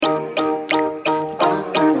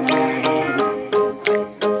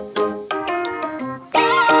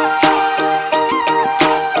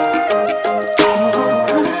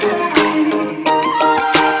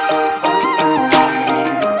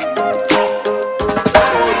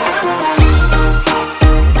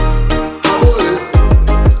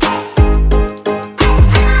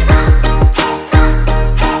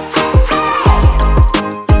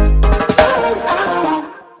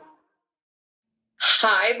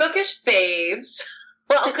bookish babes.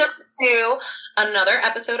 Welcome to another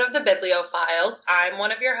episode of the Bibliophiles. I'm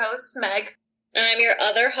one of your hosts, Meg. And I'm your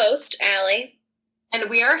other host, Allie. And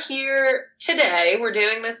we are here today. We're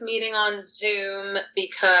doing this meeting on Zoom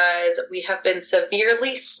because we have been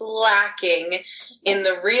severely slacking in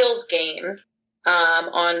the Reels game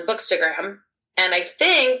on Bookstagram. And I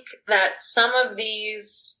think that some of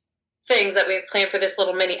these things that we have planned for this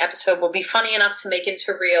little mini episode will be funny enough to make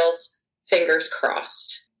into Reels. Fingers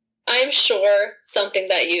crossed. I'm sure something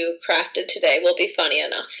that you crafted today will be funny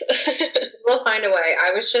enough. We'll find a way.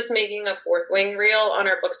 I was just making a fourth wing reel on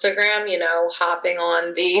our Bookstagram, hopping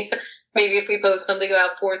on the, maybe if we post something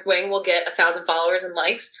about fourth wing, we'll get 1,000 followers and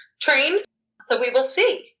likes train. So we will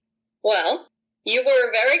see. Well, you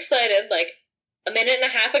were very excited like a minute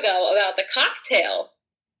and a half ago about the cocktail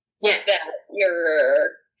that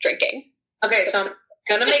you're drinking. Okay, so I'm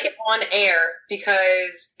going to make it on air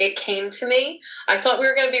because it came to me. I thought we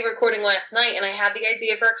were going to be recording last night, and I had the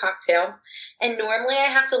idea for a cocktail. And normally I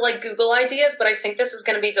have to, Google ideas, but I think this is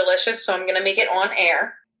going to be delicious, so I'm going to make it on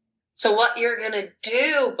air. So what you're going to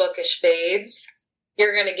do, bookish babes,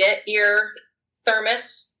 you're going to get your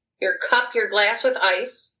thermos, your cup, your glass with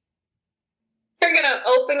ice. You're going to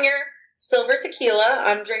open your silver tequila.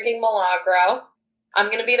 I'm drinking Milagro. I'm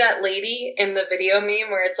going to be that lady in the video meme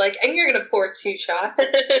where it's like, and you're going to pour 2 shots.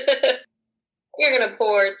 You're going to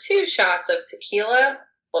pour 2 shots of tequila.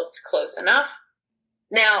 Looked close enough.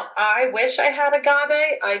 Now, I wish I had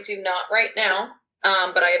agave. I do not right now,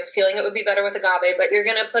 but I have a feeling it would be better with agave. But you're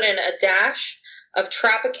going to put in a dash of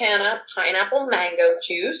Tropicana pineapple mango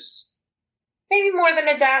juice. Maybe more than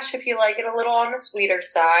a dash if you like it a little on the sweeter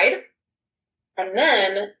side. And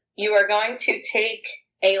then you are going to take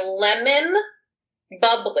a lemon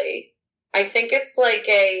bubbly. I think it's like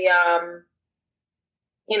a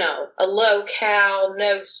low-cal,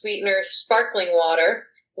 no sweetener, sparkling water.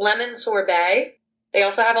 Lemon sorbet. They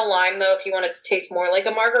also have a lime, though, if you want it to taste more like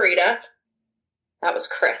a margarita. That was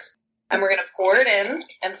crisp. And we're going to pour it in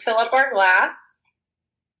and fill up our glass.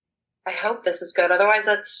 I hope this is good. Otherwise,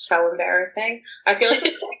 that's so embarrassing. I feel like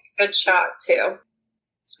it's a good shot, too.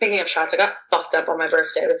 Speaking of shots, I got fucked up on my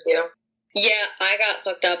birthday with you. Yeah, I got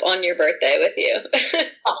hooked up on your birthday with you.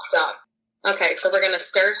 Fucked up. Okay, so we're going to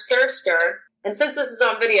stir, stir, stir. And since this is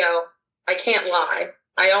on video, I can't lie.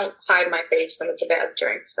 I don't hide my face when it's a bad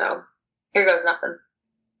drink, so here goes nothing.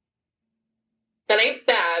 That ain't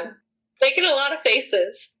bad. Making a lot of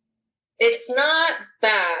faces. It's not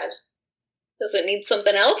bad. Does it need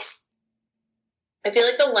something else? I feel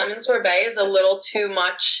like the lemon sorbet is a little too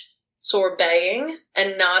much sorbeting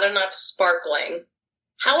and not enough sparkling.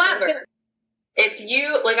 However, if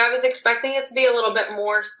you, I was expecting it to be a little bit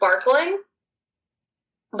more sparkling,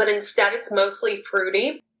 but instead it's mostly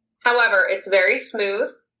fruity. However, it's very smooth.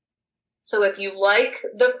 So if you like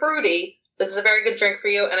the fruity, this is a very good drink for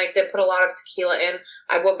you, and I did put a lot of tequila in.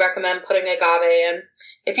 I would recommend putting agave in.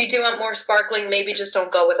 If you do want more sparkling, maybe just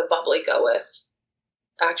don't go with a bubbly, go with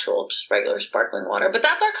actual, just regular sparkling water. But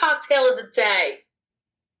that's our cocktail of the day.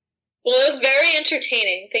 Well, it was very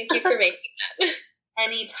entertaining. Thank you for making that.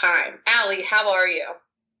 Anytime. Allie, how are you?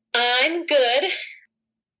 I'm good.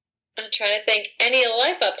 I'm trying to think. Any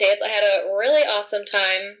life updates? I had a really awesome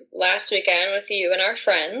time last weekend with you and our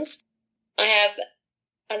friends. I have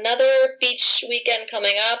another beach weekend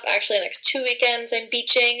coming up. Actually, next 2 weekends I'm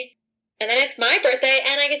beaching. And then it's my birthday,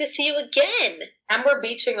 and I get to see you again. And we're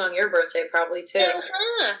beaching on your birthday probably, too.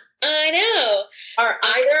 Uh-huh. I know. Are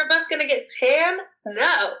either of us going to get tan?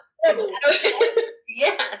 No. Is that okay?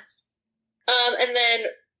 Yes. And then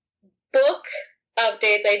book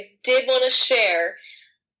updates I did want to share.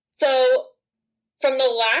 So from the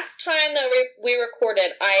last time that we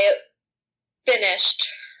recorded, I finished,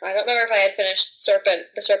 I don't remember if I had finished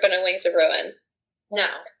The Serpent and Wings of Ruin. No,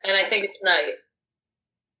 and I think it's night.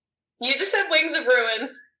 You just said Wings of Ruin.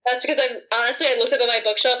 That's because I looked up at my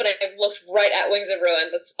bookshelf and I looked right at Wings of Ruin.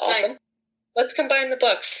 That's awesome. Nice. Let's combine the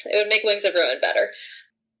books. It would make Wings of Ruin better.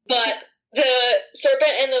 But The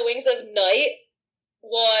Serpent and the Wings of Night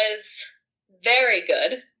was very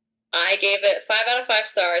good. I gave it 5 out of 5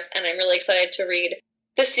 stars, and I'm really excited to read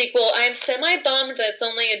the sequel. I'm semi-bummed that it's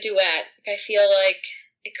only a duet. I feel like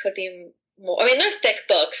it could be more. I mean, they're thick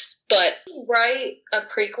books, but... Write a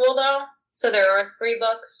prequel, though? So there are 3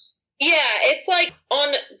 books? Yeah, it's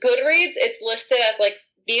on Goodreads, it's listed as,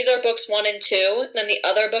 these are books 1 and 2, and then the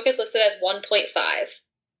other book is listed as 1.5.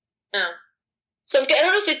 Oh. So I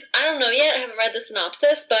don't know if it's, I don't know yet, I haven't read the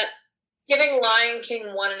synopsis, but... It's giving Lion King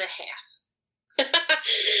 1.5.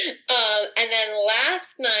 And then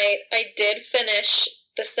last night, I did finish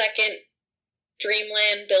the second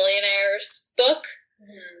Dreamland Billionaires book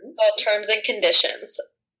called Terms and Conditions.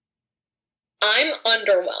 I'm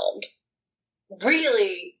underwhelmed.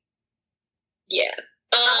 Really? Yeah.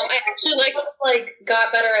 I actually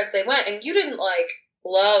got better as they went, and you didn't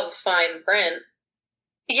love fine print.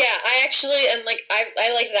 Yeah, I actually I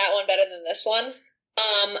like that one better than this one.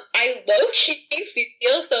 I low-key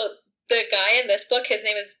feel so the guy in this book, his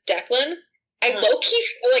name is Declan. I low-key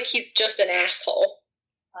feel like he's just an asshole.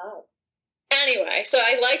 Oh. Anyway, so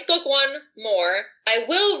I liked book 1 more. I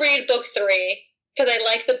will read book 3 because I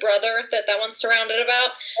like the brother that one's surrounded about.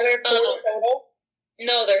 Are there 4 total?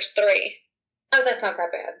 No, there's 3. Oh, that's not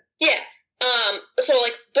that bad. Yeah. So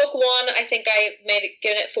book 1, I think I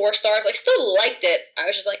given it 4 stars. Still liked it. I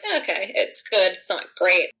was just like, okay, it's good. It's not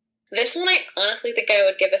great. This one, I honestly think I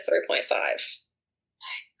would give it 3.5.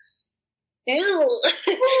 Thanks. Ew.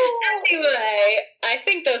 Anyway, I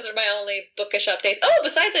think those are my only bookish updates. Oh,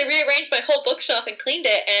 besides, I rearranged my whole bookshelf and cleaned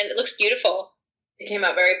it, and it looks beautiful. It came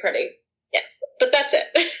out very pretty. Yes, but that's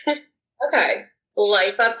it. Okay.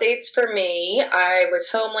 Life updates for me. I was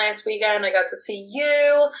home last weekend. I got to see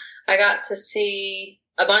you. I got to see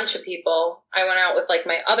a bunch of people. I went out with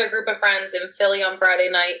my other group of friends in Philly on Friday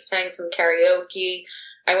night, sang some karaoke.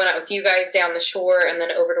 I went out with you guys down the shore and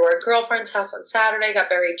then over to our girlfriend's house on Saturday, got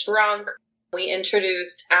very drunk. We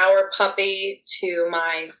introduced our puppy to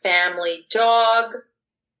my family dog,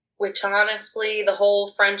 which honestly, the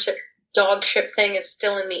whole friendship dogship thing is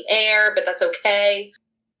still in the air, but that's okay.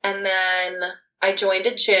 And then I joined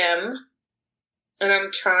a gym, and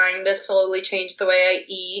I'm trying to slowly change the way I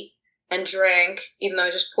eat and drink, even though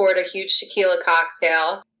I just poured a huge tequila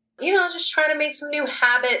cocktail. Just trying to make some new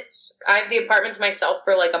habits. I have the apartment to myself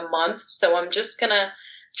for a month, so I'm just going to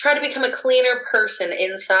try to become a cleaner person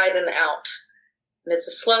inside and out. And it's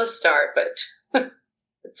a slow start, but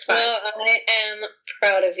it's fine. Well, I am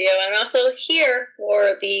proud of you. I'm also here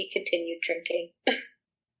for the continued drinking.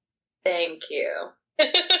 Thank you. I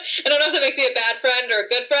don't know if that makes me a bad friend or a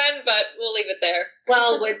good friend, but we'll leave it there.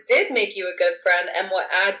 Well, what did make you a good friend, and what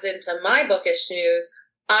adds into my bookish news,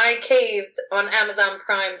 I caved on Amazon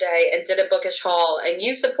Prime Day and did a bookish haul, and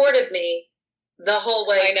you supported me the whole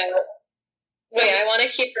way. I know. Wait, I want to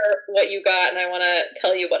hear what you got, and I want to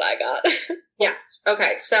tell you what I got. Yes.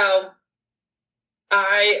 Okay, so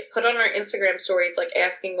I put on our Instagram stories,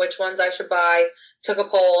 asking which ones I should buy, took a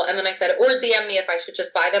poll, and then I said, or DM me if I should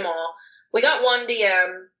just buy them all. We got one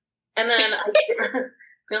DM, and then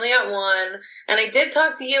we only got one, and I did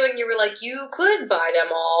talk to you, and you were like, you could buy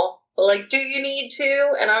them all, but, do you need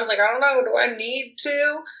to? And I was like, I don't know, do I need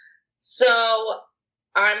to? So,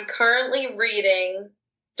 I'm currently reading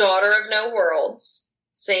Daughter of No Worlds,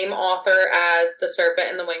 same author as The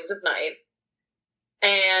Serpent and the Wings of Night,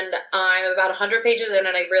 and I'm about 100 pages in,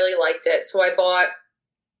 and I really liked it, so I bought,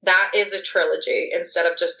 that is a trilogy, instead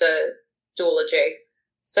of just a duology.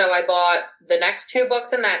 So I bought the next 2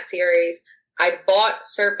 books in that series. I bought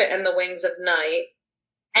Serpent and the Wings of Night.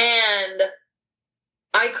 And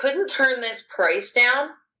I couldn't turn this price down.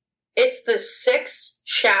 It's the 6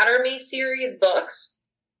 Shatter Me series books.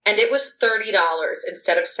 And it was $30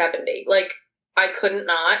 instead of $70. I couldn't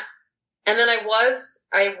not. And then I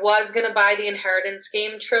was going to buy the Inheritance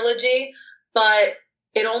Game trilogy. But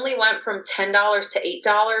it only went from $10 to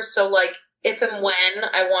 $8. So, if and when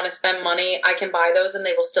I want to spend money, I can buy those and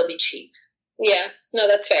they will still be cheap. Yeah, no,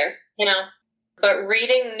 that's fair. But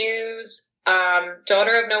reading news,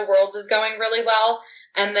 Daughter of No Worlds is going really well.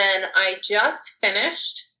 And then I just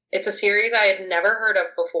finished, it's a series I had never heard of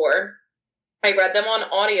before. I read them on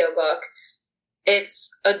audiobook. It's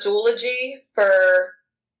a duology for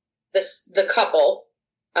the couple.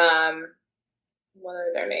 What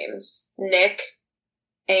are their names? Nick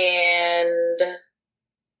and...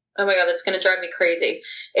 Oh my god, that's going to drive me crazy.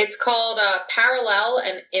 It's called Parallel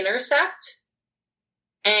and Intersect.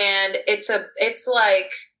 And it's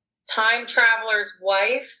time traveler's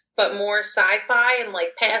wife, but more sci-fi and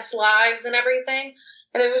past lives and everything.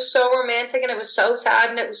 And it was so romantic and it was so sad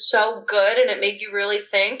and it was so good and it made you really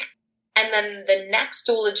think. And then the next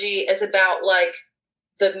duology is about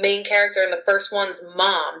the main character in the first one's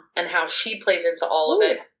mom and how she plays into all of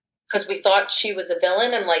it. Because we thought she was a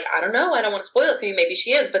villain, and I don't know, I don't want to spoil it for you, maybe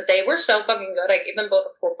she is, but they were so fucking good, I gave them both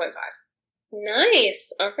a 4.5.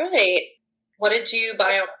 Nice, alright. What did you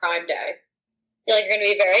buy on Prime Day? You're going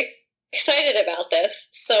to be very excited about this.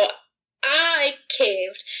 So, I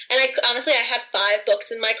caved, and honestly, I had 5 books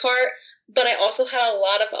in my cart, but I also had a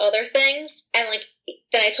lot of other things, and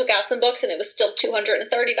then I took out some books, and it was still $230.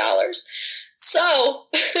 So,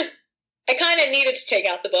 I kind of needed to take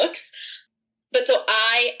out the books. But so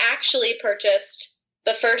I actually purchased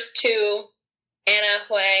the first 2 Anna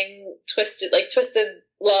Huang Twisted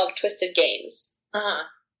Love, Twisted Games. Uh-huh.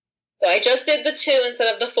 So I just did the 2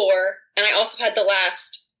 instead of the 4, and I also had the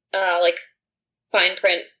last, fine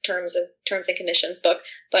print terms and conditions book,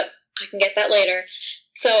 but I can get that later.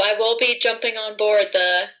 So I will be jumping on board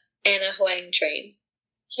the Anna Huang train.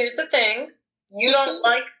 Here's the thing. You don't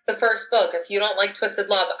like the first book. If you don't like Twisted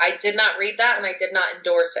Love, I did not read that, and I did not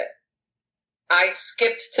endorse it. I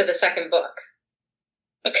skipped to the second book.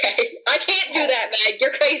 Okay. I can't do that, Meg.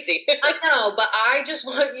 You're crazy. I know, but I just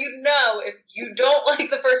want you to know, if you don't like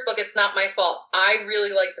the first book, it's not my fault. I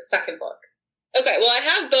really like the second book. Okay, well, I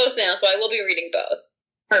have both now, so I will be reading both.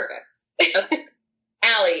 Perfect. Okay.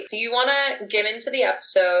 Allie, do you want to get into the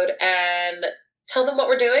episode and tell them what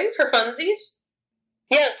we're doing for funsies?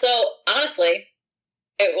 Yeah, so, honestly,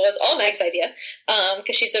 it was all Meg's idea,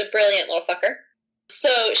 because she's a brilliant little fucker.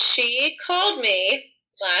 So, she called me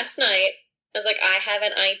last night. I was like, I have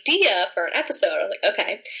an idea for an episode. I was like,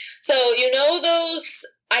 okay. So, you know those...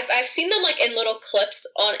 I've seen them, like, in little clips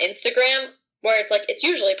on Instagram, where it's, like, it's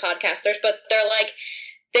usually podcasters, but they're, like,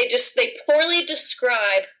 they poorly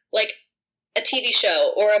describe, like, a TV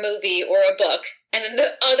show or a movie or a book, and then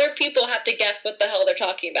the other people have to guess what the hell they're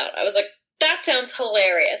talking about. I was like, that sounds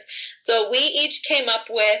hilarious. So we each came up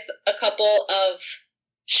with a couple of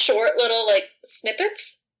short little, like,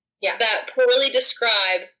 snippets that poorly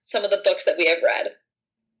describe some of the books that we have read.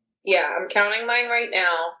 Yeah, I'm counting mine right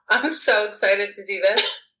now. I'm so excited to do this.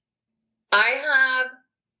 I have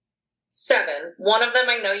 7. One of them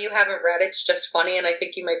I know you haven't read. It's just funny, and I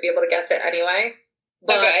think you might be able to guess it anyway.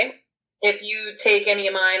 But okay. If you take any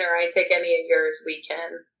of mine or I take any of yours, we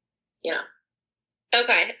can,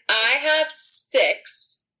 Okay. I have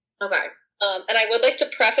 6. Okay. And I would like to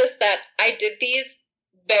preface that I did these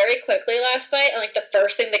very quickly last night, and, like, the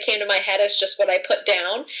first thing that came to my head is just what I put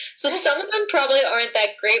down. So some of them probably aren't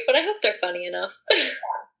that great, but I hope they're funny enough.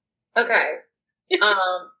 Okay.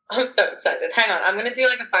 I'm so excited. Hang on. I'm going to do,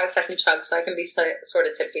 like, a 5-second chug so I can be sort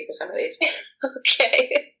of tipsy for some of these.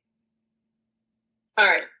 Okay. All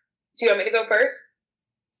right. Do you want me to go first?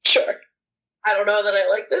 Sure. I don't know that I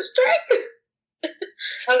like this trick.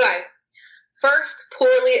 Okay. First,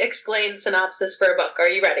 poorly explained synopsis for a book. Are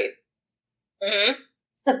you ready? Mm-hmm.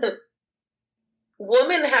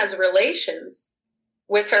 Woman has relations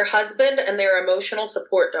with her husband and their emotional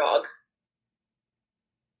support dog.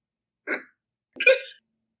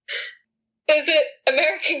 Is it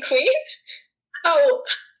American Queen? Oh.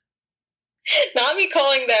 Not me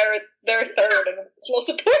calling their third an emotional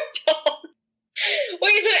support dog.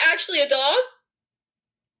 Wait, is it actually a dog?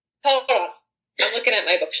 Hold on. I'm looking at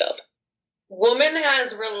my bookshelf. Woman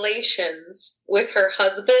has relations with her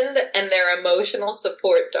husband and their emotional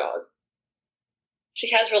support dog.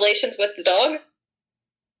 She has relations with the dog?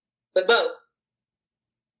 With both.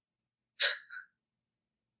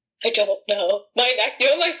 I don't know. You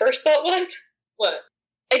know what my first thought was? What?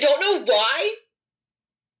 I don't know why,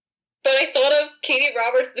 but I thought of Katie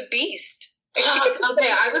Roberts' The Beast. Okay,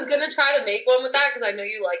 I was going to try to make one with that because I know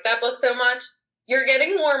you like that book so much. You're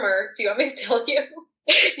getting warmer. Do you want me to tell you?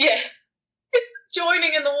 Yes. It's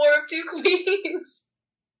joining in the War of Two Queens.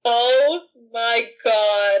 Oh my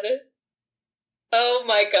god. Oh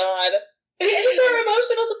my god. It's their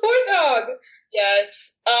emotional support dog.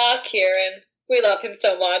 Yes. Kieran. We love him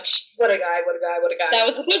so much. What a guy, what a guy, what a guy. That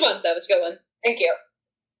was a good one. That was a good one. Thank you.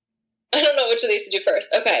 I don't know which of these to do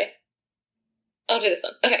first. Okay. I'll do this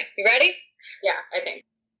one. Okay. You ready? Yeah, I think.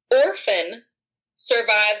 Orphan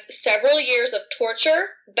survives several years of torture,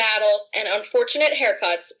 battles, and unfortunate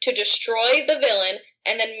haircuts to destroy the villain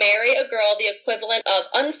and then marry a girl the equivalent of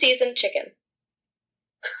unseasoned chicken.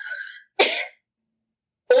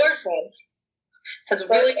 Orphan has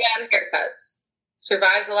really bad haircuts,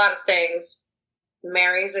 survives a lot of things,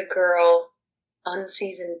 marries a girl,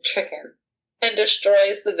 unseasoned chicken, and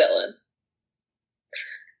destroys the villain.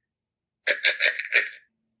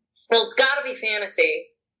 Well, it's gotta be fantasy.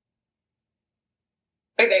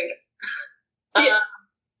 I think. Yeah.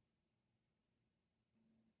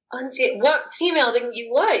 What female didn't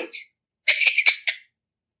you like?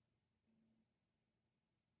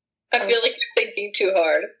 I feel like you're thinking too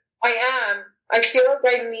hard. I am. I feel like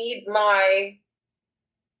I need my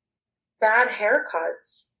bad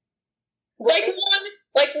haircuts. Like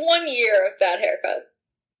 1 year of bad haircuts.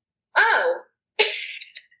 Oh.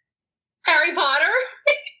 Harry Potter?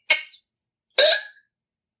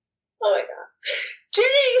 Oh my god.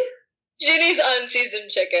 Ginny's unseasoned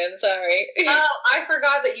chicken, sorry. Oh, I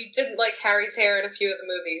forgot that you didn't like Harry's hair in a few of the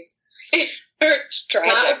movies. It's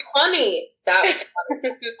tragic. That was funny. That was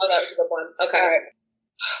funny. Oh, that was a good one. Okay. All right.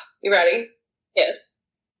 You ready? Yes.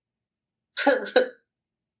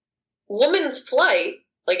 Woman's flight,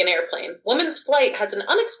 like an airplane, woman's flight has an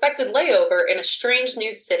unexpected layover in a strange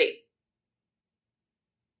new city.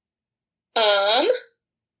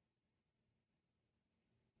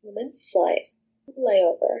 Women's flight.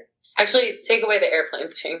 Layover. Actually, take away the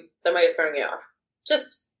airplane thing. That might have thrown you off.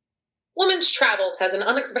 Just, woman's travels has an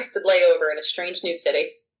unexpected layover in a strange new city.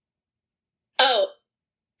 Oh,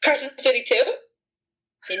 Carson City too?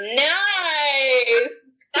 Nice!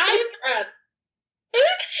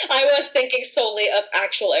 I was thinking solely of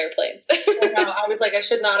actual airplanes. No, I was like, I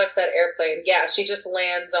should not have said airplane. Yeah, she just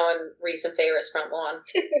lands on Reese and Feyre's front lawn.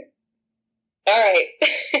 Alright.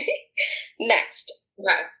 Next.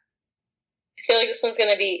 Okay. I feel like this one's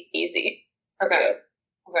going to be easy. Okay.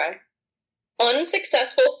 Okay.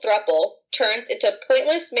 Unsuccessful throuple turns into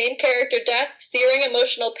pointless main character death, searing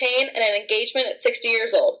emotional pain, and an engagement at 60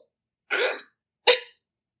 years old.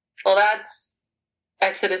 Well, that's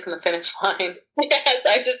Exodus and the Finish Line. Yes,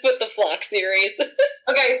 I just put the Flock series.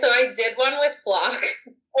 Okay, so I did one with Flock.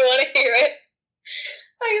 I want to hear it.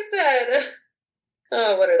 I said,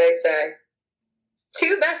 oh, what did I say?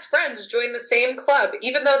 Two best friends join the same club,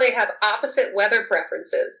 even though they have opposite weather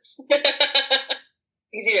preferences.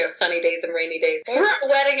 Because, you know, sunny days and rainy days. We're at a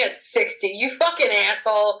wedding at 60, you fucking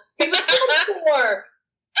asshole. He was 44.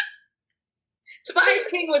 Tobias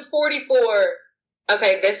King was 44.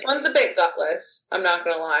 Okay, this one's a bit gutless. I'm not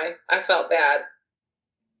gonna lie. I felt bad.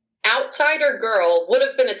 Outsider Girl would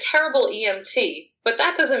have been a terrible EMT, but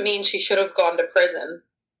that doesn't mean she should have gone to prison.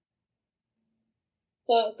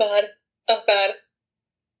 Oh, God. Oh, God.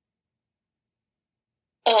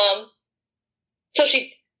 So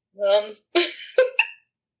she, I'm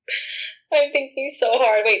thinking so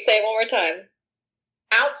hard. Wait, say it one more time.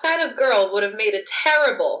 Outsider Girl would have made a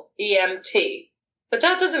terrible EMT, but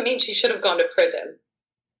that doesn't mean she should have gone to prison.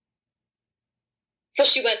 So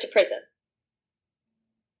she went to prison.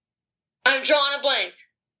 I'm drawing a blank.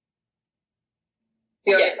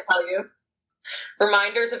 Do you want me to tell you?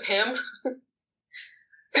 Reminders of him?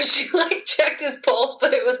 Because she, like, checked his pulse,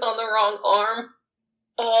 but it was on the wrong arm.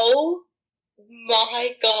 Oh my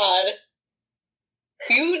God.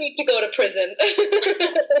 You need to go to prison.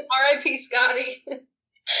 R.I.P. Scotty.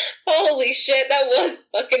 Holy shit, that was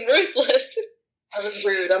fucking ruthless. That was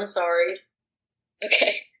rude, I'm sorry.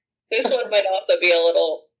 Okay. This one might also be a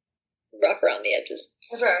little rough around the edges.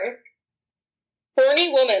 Okay.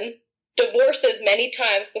 Horny woman divorces many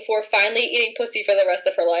times before finally eating pussy for the rest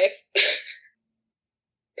of her life.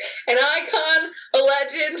 An icon, a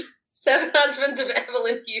legend, 7 Husbands of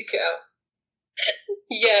Evelyn Hugo.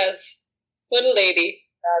 Yes. What a lady.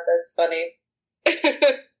 God, that's funny.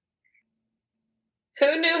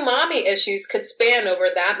 Who knew mommy issues could span over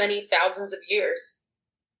that many thousands of years?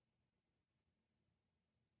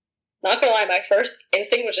 Not gonna lie, my first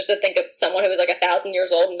instinct was just to think of someone who was like 1,000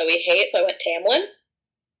 years old and that we hate, so I went Tamlin.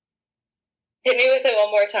 Hit me with it one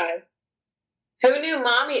more time. Who knew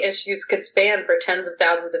mommy issues could span for tens of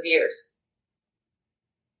thousands of years?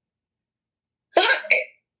 Fuck!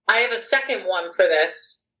 I have a second one for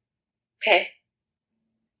this. Okay.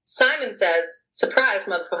 Simon says, surprise,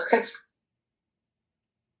 motherfuckers.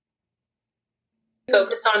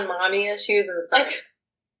 Focus on mommy issues and Simon.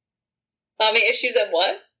 Mommy issues and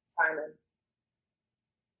what? Simon.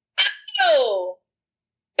 Oh!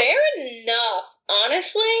 Fair enough.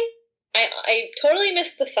 Honestly, I totally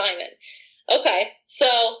missed the Simon. Okay, so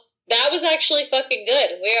that was actually fucking good.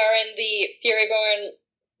 We are in the Furyborn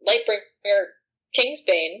Lightbringer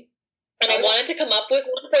Kingsbane, and I wanted to come up with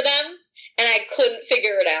one for them, and I couldn't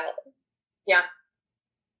figure it out. Yeah.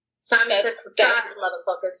 Simon says, surprise,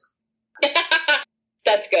 motherfuckers.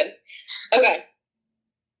 That's good. Okay.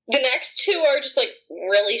 The next two are just, like,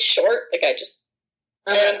 really short. Like, I'm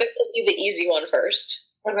going to do the easy one first.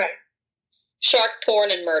 Okay. Shark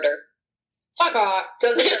porn and murder. Fuck off.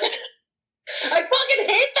 Doesn't it? I fucking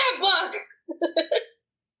hate that book!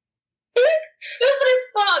 Stupid as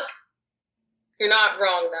fuck! You're not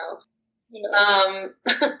wrong, though. No.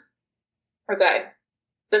 Okay.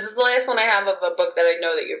 This is the last one I have of a book that I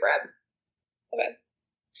know that you've read. Okay.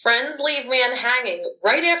 Friends leave man hanging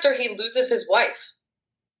right after he loses his wife.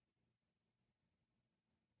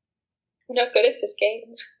 I'm not good at this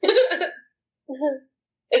game.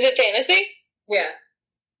 Is it fantasy? Yeah.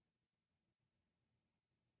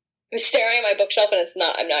 I'm staring at my bookshelf and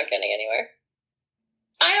I'm not getting anywhere.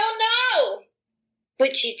 I don't know!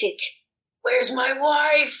 What is it? Where's my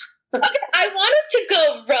wife? I wanted to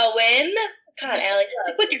go Rowan. God, Alex,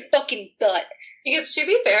 stick with your fucking butt. Because to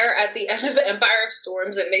be fair, at the end of Empire of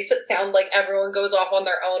Storms, it makes it sound like everyone goes off on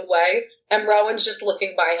their own way, and Rowan's just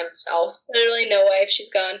looking by himself. Literally no way if she's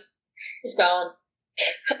gone. She's gone.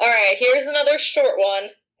 Alright, here's another short one,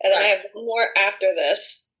 and then I have one more after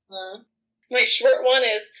this. My short one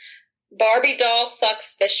is Barbie doll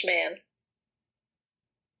fucks Fishman.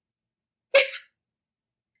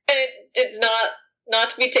 It's not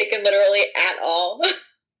to be taken literally at all.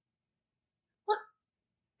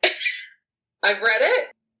 I've read it.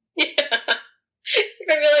 Yeah. You're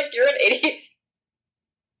gonna be like, you're an idiot.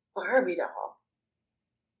 Barbie doll.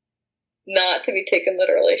 Not to be taken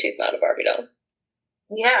literally. She's not a Barbie doll.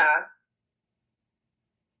 Yeah.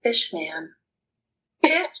 Fishman.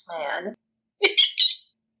 Fishman.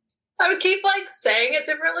 I would keep like saying it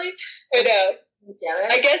differently. I know. You get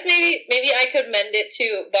it? I guess maybe I could mend it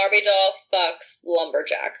to Barbie doll fucks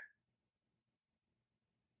lumberjack.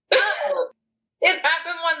 Oh, it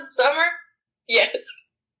happened one summer? Yes.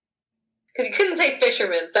 Because you couldn't say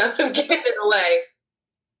fisherman. That would have given it away.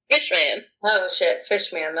 Fishman. Oh shit,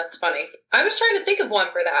 Fishman. That's funny. I was trying to think of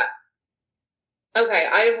one for that. Okay,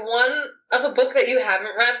 I have one of a book that you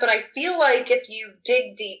haven't read, but I feel like if you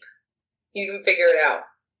dig deep, you can figure it out.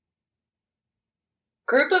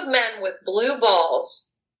 Group of men with blue balls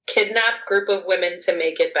kidnap group of women to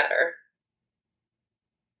make it better.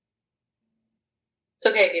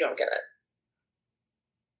 It's okay if you don't get it.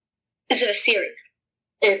 Is it a series?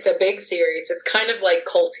 It's a big series. It's kind of like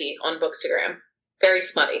culty on Bookstagram. Very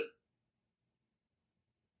smutty.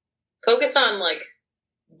 Focus on, like,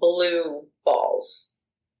 blue balls.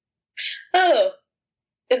 Oh.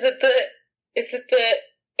 Is it the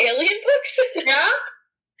alien books? Yeah?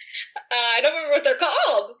 I don't remember what they're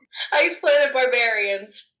called. Ice Planet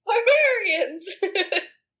Barbarians. Barbarians!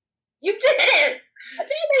 You did it! I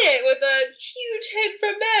did it with a huge hit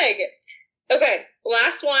from Meg. Okay,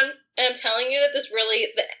 last one, and I'm telling you that this really,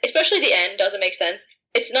 especially the end, doesn't make sense.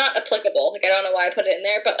 It's not applicable. Like, I don't know why I put it in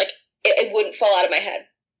there, but, like, it wouldn't fall out of my head.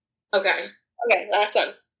 Okay. Okay, last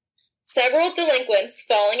one. Several delinquents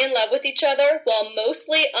falling in love with each other while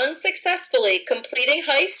mostly unsuccessfully completing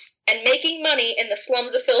heists and making money in the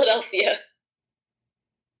slums of Philadelphia.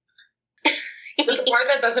 The part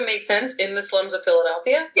that doesn't make sense, in the slums of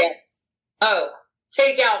Philadelphia? Yes. Oh,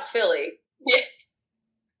 take out Philly. Yes.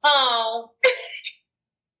 Oh.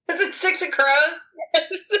 Is it Six of Crows?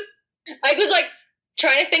 Yes. I was, like,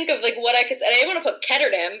 trying to think of, like, what I could say. And I didn't want to put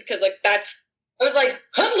Ketterdam, because, like, that's... I was like,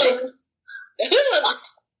 hoodlums.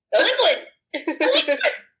 Hoodlums. Delinquents.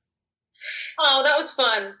 Delinquents. Oh, that was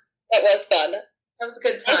fun. That was fun. That was a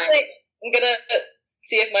good time. I'm gonna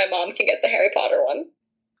see if my mom can get the Harry Potter one.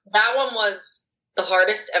 That one was the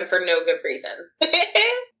hardest and for no good reason.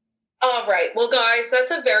 All right. Well, guys,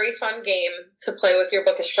 that's a very fun game to play with your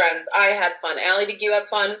bookish friends. I had fun. Allie, did you have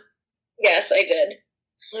fun? Yes, I did.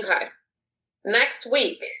 Okay. Next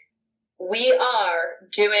week, we are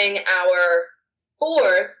doing our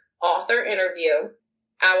 4th author interview,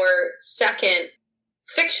 our 2nd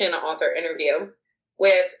fiction author interview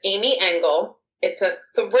with Amy Engel. It's a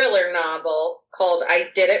thriller novel called I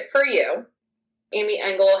Did It For You. Amy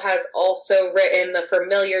Engel has also written The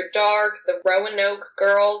Familiar Dark, The Roanoke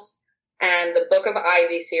Girls, and the Book of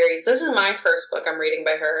Ivy series. This is my first book I'm reading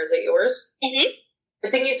by her. Is it yours? Mm-hmm. I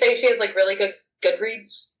think you say she has like really good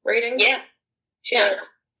Goodreads ratings. Yeah, she does.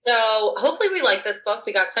 So hopefully we like this book.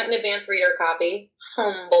 We got sent an advance reader copy.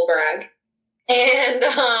 Humble brag. And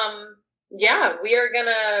yeah, we are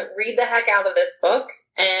gonna read the heck out of this book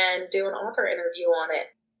and do an author interview on it.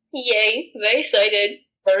 Yay, very excited.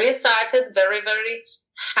 Very excited, very, very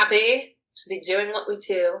happy to be doing what we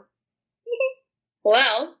do.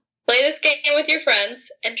 Well, play this game with your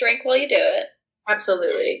friends and drink while you do it.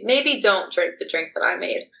 Absolutely. Maybe don't drink the drink that I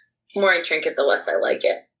made. The more I drink it, the less I like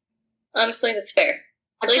it. Honestly, that's fair.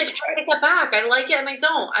 Actually, I try to get back. I like it and I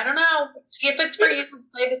don't. I don't know. See if it's for you.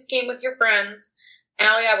 Play this game with your friends.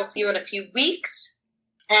 Allie, I will see you in a few weeks.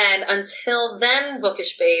 And until then,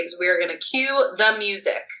 bookish babes, we are going to cue the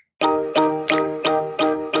music.